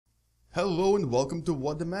Hello and welcome to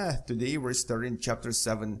What the Math. Today we're starting chapter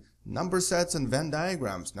 7, number sets and Venn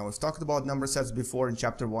diagrams. Now we've talked about number sets before in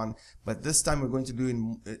chapter 1, but this time we're going to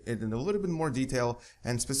do it in a little bit more detail,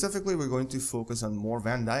 and specifically we're going to focus on more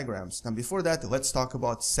Venn diagrams. Now before that, let's talk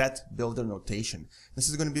about set builder notation. This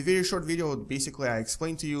is going to be a very short video. Basically I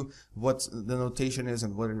explain to you what the notation is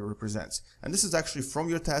and what it represents. And this is actually from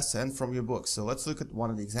your tests and from your books. So let's look at one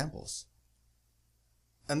of the examples.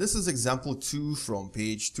 And this is example 2 from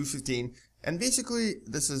page 215, and basically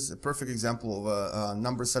this is a perfect example of a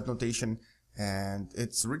number set notation, and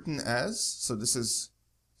it's written as, so this is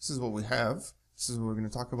what we have, this is what we're going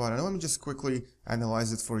to talk about, and let me just quickly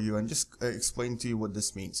analyze it for you and just explain to you what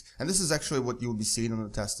this means. And this is actually what you'll be seeing on the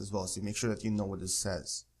test as well, so make sure that you know what this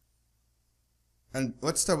says. And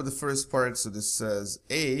let's start with the first part. So this says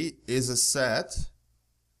A is a set,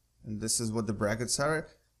 and this is what the brackets are.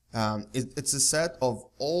 It's a set of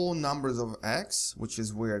all numbers of x, which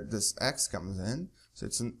is where this x comes in. So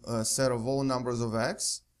it's a set of all numbers of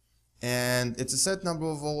x, and it's a set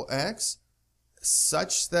number of all x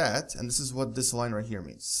such that, and this is what this line right here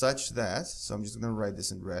means, such that, so I'm just going to write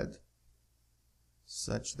this in red,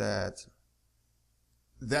 such that,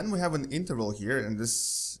 then we have an interval here, and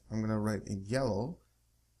this I'm going to write in yellow.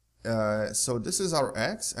 So this is our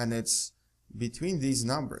x, and it's between these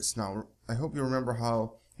numbers. Now, I hope you remember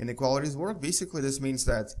how inequalities work. Basically, this means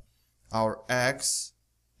that our x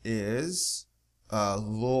is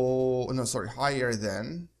higher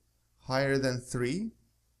than 3,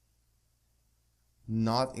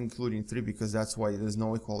 not including 3, because that's why there's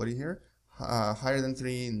no equality here. Higher than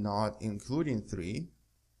 3, not including 3,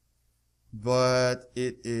 but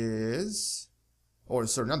it is, or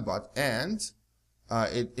sorry, not but, and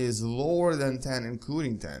it is lower than 10,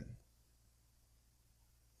 including 10.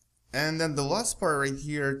 And then the last part right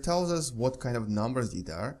here tells us what kind of numbers these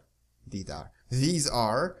are,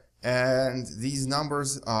 and these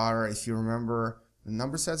numbers are, if you remember the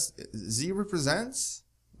number sets, Z represents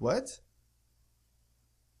what?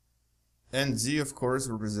 And Z of course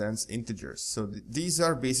represents integers. So these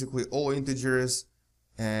are basically all integers,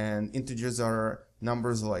 and integers are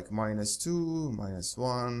numbers like -2,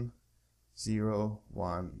 -1, 0,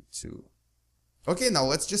 1, 2. Okay, now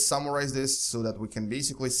let's just summarize this so that we can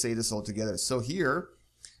basically say this all together. So here,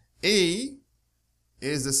 A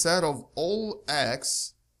is the set of all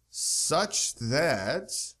x such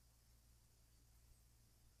that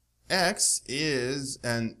x is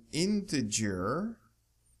an integer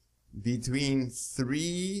between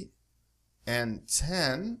 3 and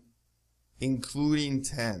 10, including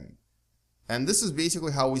 10. And this is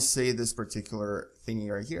basically how we say this particular thingy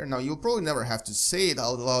right here. Now, you'll probably never have to say it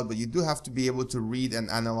out loud, but you do have to be able to read and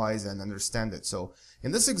analyze and understand it. So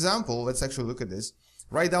in this example, let's actually look at this.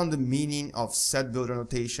 Write down the meaning of set builder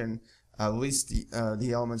notation, list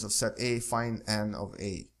the elements of set A, find n of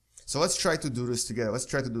A. So let's try to do this together. Let's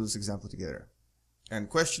try to do this example together. And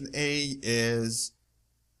question A is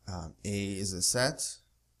a set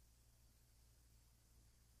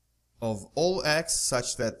of all x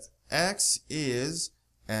such that x is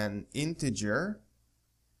an integer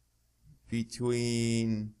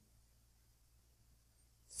between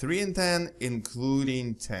 3 and 10,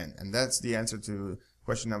 including 10. And that's the answer to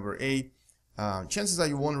question number A. Chances are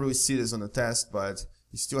you won't really see this on the test, but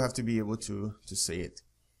you still have to be able to say it,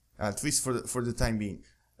 at least for the time being.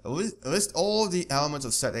 List all the elements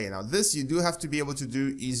of set A. Now this you do have to be able to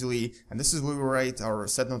do easily, and this is where we write our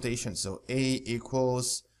set notation. So A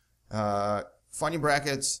equals, funny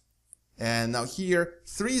brackets, and now here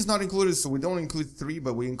 3 is not included, so we don't include 3,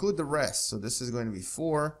 but we include the rest. So this is going to be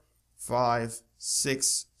 4, 5,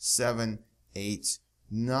 6, 7, 8,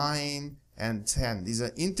 9, and 10. These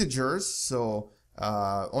are integers, so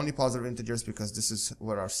only positive integers, because this is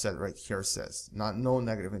what our set right here says, no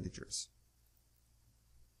negative integers.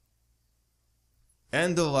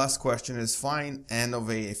 And the last question is find n of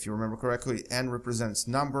A. If you remember correctly, n represents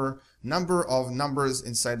number of numbers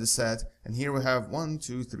inside the set, and here we have 1,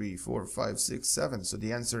 2, 3, 4, 5, 6, 7. So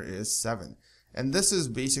the answer is 7. And this is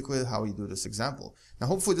basically how you do this example. Now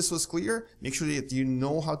hopefully this was clear. Make sure that you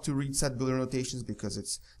know how to read set builder notations, because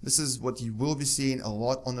this is what you will be seeing a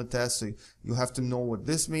lot on the test. So you have to know what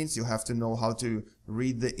this means, you have to know how to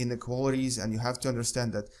read the inequalities, and you have to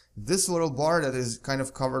understand that this little bar that is kind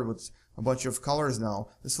of covered with a bunch of colors now,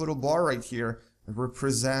 this little bar right here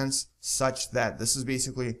represents such that. This is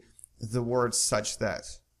basically the word such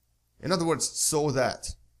that. In other words, so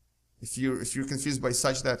that. If you're confused by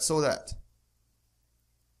such that, so that.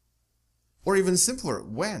 Or even simpler,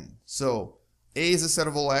 when. So A is a set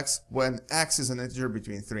of all x when x is an integer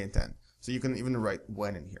between 3 and 10. So you can even write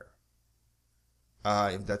when in here.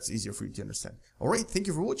 if that's easier for you to understand. Alright, thank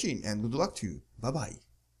you for watching and good luck to you. Bye bye.